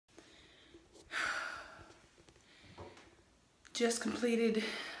Just completed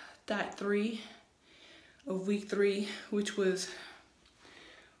diet 3 of week 3, which was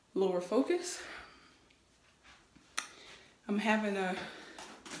lower focus. I'm having a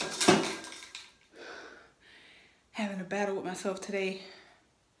battle with myself today.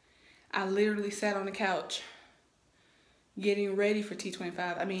 I literally sat on the couch getting ready for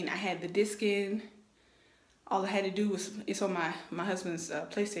T25. I mean, I had the disc in. All I had to do was, it's on my husband's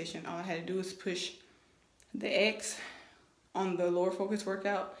PlayStation. All I had to do was push the X on the lower focus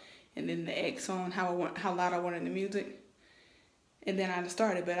workout, and then the X on how loud I wanted the music, and then I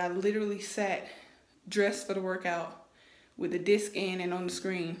started. But I literally sat dressed for the workout with the disc in and on the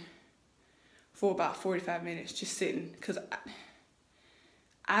screen for about 45 minutes, just sitting, because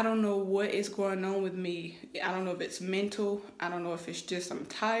I don't know what is going on with me. I don't know if it's mental. I don't know if it's just I'm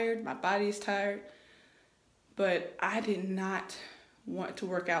tired, my body is tired. But I did not want to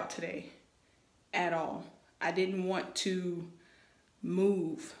work out today at all. I didn't want to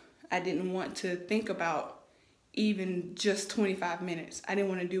move. I didn't want to think about even just 25 minutes. I didn't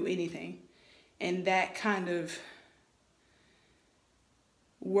want to do anything. And that kind of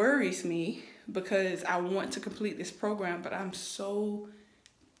worries me because I want to complete this program, but I'm so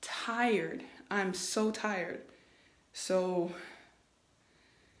tired. I'm so tired. So,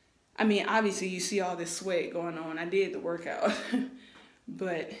 I mean, obviously you see all this sweat going on. I did the workout,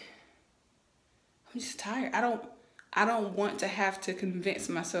 but I'm just tired. I don't want to have to convince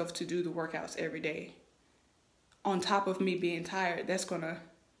myself to do the workouts every day. On top of me being tired,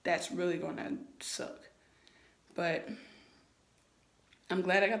 that's really gonna suck. But I'm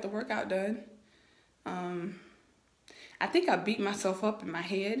glad I got the workout done. I think I beat myself up in my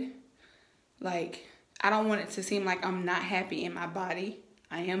head. Like, I don't want it to seem like I'm not happy in my body.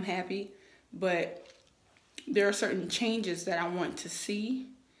 I am happy, but there are certain changes that I want to see,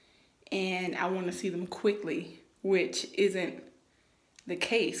 and I want to see them quickly, which isn't the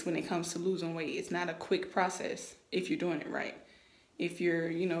case when it comes to losing weight. It's not a quick process if you're doing it right. If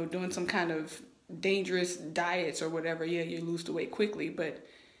you're, doing some kind of dangerous diets or whatever, yeah, you lose the weight quickly, but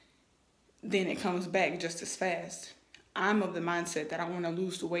then it comes back just as fast. I'm of the mindset that I want to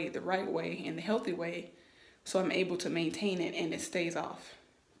lose the weight the right way and the healthy way, so I'm able to maintain it and it stays off.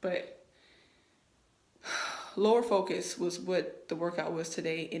 But lower focus was what the workout was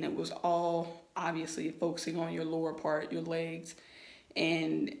today, and it was all obviously focusing on your lower part, your legs.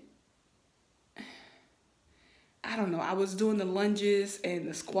 And I don't know, I was doing the lunges and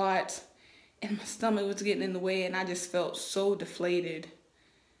the squats, and my stomach was getting in the way, and I just felt so deflated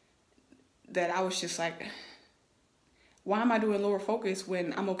that I was just like, why am I doing lower focus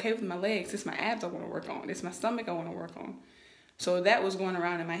when I'm okay with my legs? It's my abs I want to work on. It's my stomach I want to work on. So that was going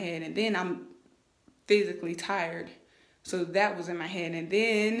around in my head. And then I'm physically tired. So that was in my head. And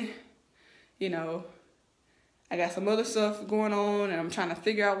then, I got some other stuff going on, and I'm trying to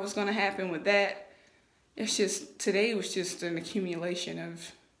figure out what's going to happen with that. It's just, today was just an accumulation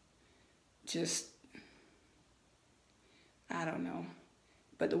of just, I don't know.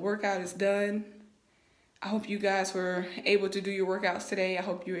 But the workout is done. I hope you guys were able to do your workouts today. I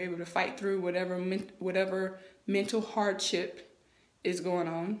hope you were able to fight through whatever mental hardship is going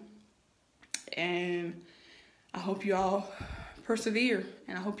on. And I hope you all persevere,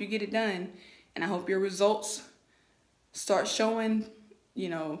 and I hope you get it done. And I hope your results start showing,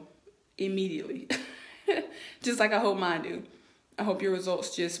 immediately. Just like I hope mine do. I hope your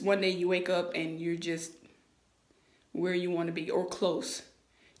results just, one day you wake up and you're just where you want to be, or close.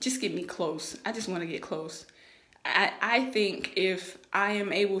 Just get me close. I just want to get close. I think if I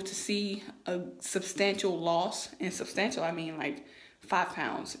am able to see a substantial loss, and substantial, I mean like 5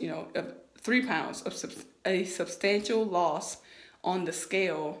 pounds, 3 pounds of a substantial loss on the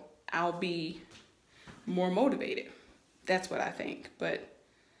scale, I'll be more motivated. That's what I think. But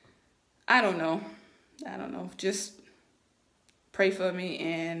I don't know. Just pray for me,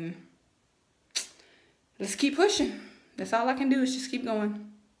 and let's keep pushing. That's all I can do is just keep going.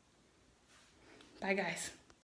 Bye, guys.